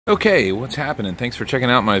Okay, what's happening? Thanks for checking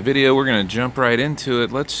out my video. We're going to jump right into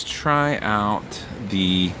it. Let's try out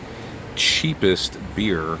the cheapest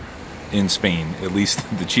beer in Spain, at least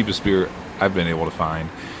the cheapest beer I've been able to find.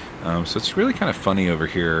 So it's really kind of funny over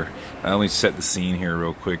here. Let me set the scene here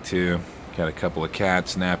real quick too. Got a couple of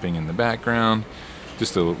cats napping in the background.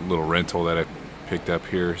 Just a little rental that I picked up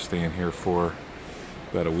here, staying here for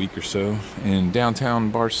about a week or so in downtown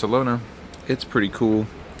Barcelona. It's pretty cool.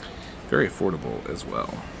 Very affordable as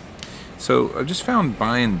well. So I just found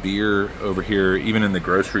buying beer over here, even in the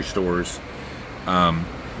grocery stores.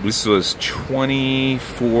 This was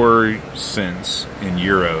 24 cents in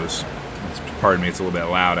euros. Pardon me, it's a little bit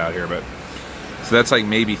loud out here, but so that's like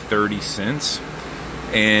maybe 30 cents.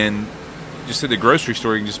 And just at the grocery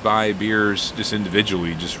store, you can just buy beers just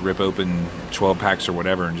individually. Just rip open 12 packs or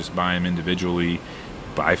whatever and just buy them individually.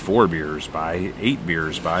 Buy 4 beers, buy 8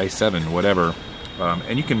 beers, buy 7, whatever.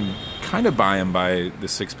 And you can kind of buy them by the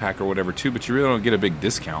 6-pack or whatever too, but you really don't get a big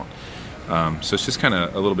discount. So it's just kind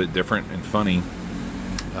of a little bit different and funny.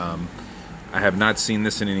 I have not seen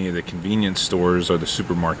this in any of the convenience stores or the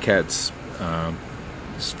supermarkets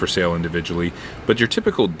for sale individually, but your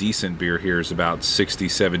typical decent beer here is about 60,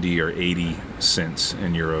 70, or 80 cents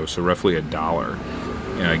in euros, so roughly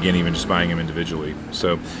 $1. Again, even just buying them individually.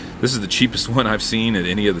 So this is the cheapest one I've seen at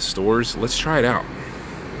any of the stores. Let's try it out.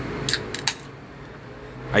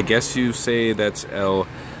 I guess you say that's El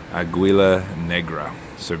Aguila Negra,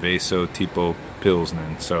 Cerveza Tipo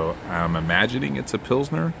Pilsner. So I'm imagining it's a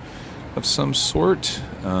Pilsner of some sort.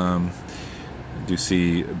 I do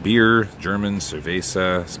see beer, German,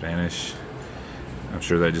 Cerveza, Spanish. I'm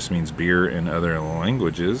sure that just means beer in other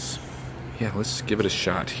languages. Yeah, let's give it a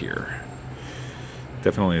shot here.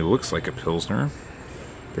 Definitely looks like a Pilsner.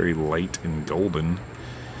 Very light and golden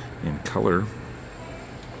in color.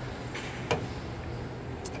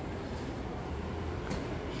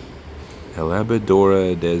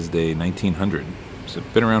 Elaboradora desde 1900. So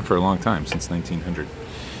it's been around for a long time, since 1900.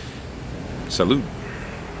 Salud.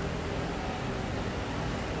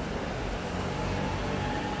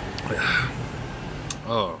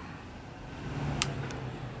 Oh.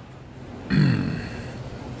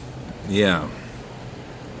 Yeah.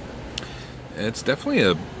 It's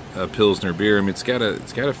definitely a Pilsner beer. I mean, it's got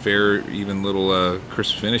a fair, even little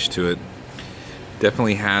crisp finish to it.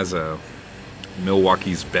 Definitely has a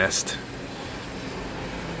Milwaukee's Best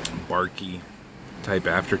barky type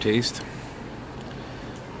aftertaste,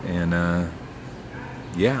 and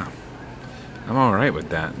yeah, I'm all right with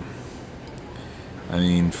that. I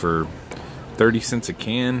mean, for 30 cents a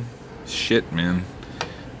can, shit, man.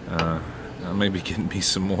 I may be getting me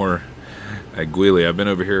some more Aguila. I've been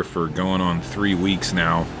over here for going on 3 weeks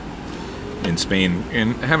now in Spain,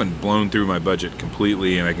 and I haven't blown through my budget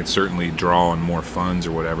completely, and I can certainly draw on more funds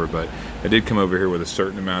or whatever, but I did come over here with a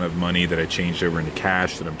certain amount of money that I changed over into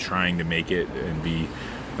cash that I'm trying to make it and be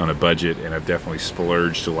on a budget, and I've definitely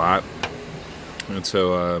splurged a lot. And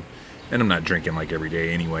so, and I'm not drinking like every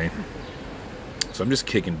day anyway. So I'm just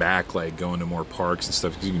kicking back, like going to more parks and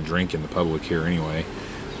stuff, because you can drink in the public here anyway.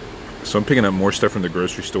 So I'm picking up more stuff from the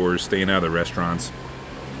grocery stores, staying out of the restaurants.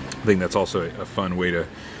 I think that's also a fun way to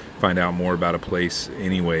find out more about a place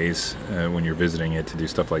anyways, when you're visiting it, to do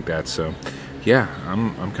stuff like that. So yeah,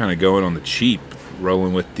 I'm kind of going on the cheap,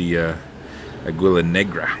 rolling with the Aguila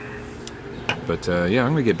Negra. But yeah,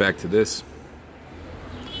 I'm gonna get back to this.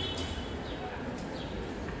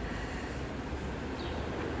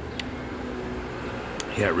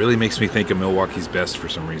 Yeah, it really makes me think of Milwaukee's Best for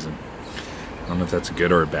some reason. I don't know if that's a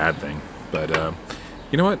good or a bad thing, but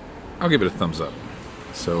you know what? I'll give it a thumbs up.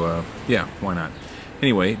 So yeah, why not?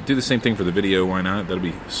 Anyway, do the same thing for the video, why not? That'll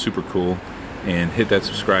be super cool. And hit that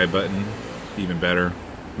subscribe button, even better.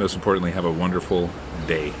 Most importantly, have a wonderful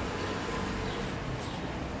day.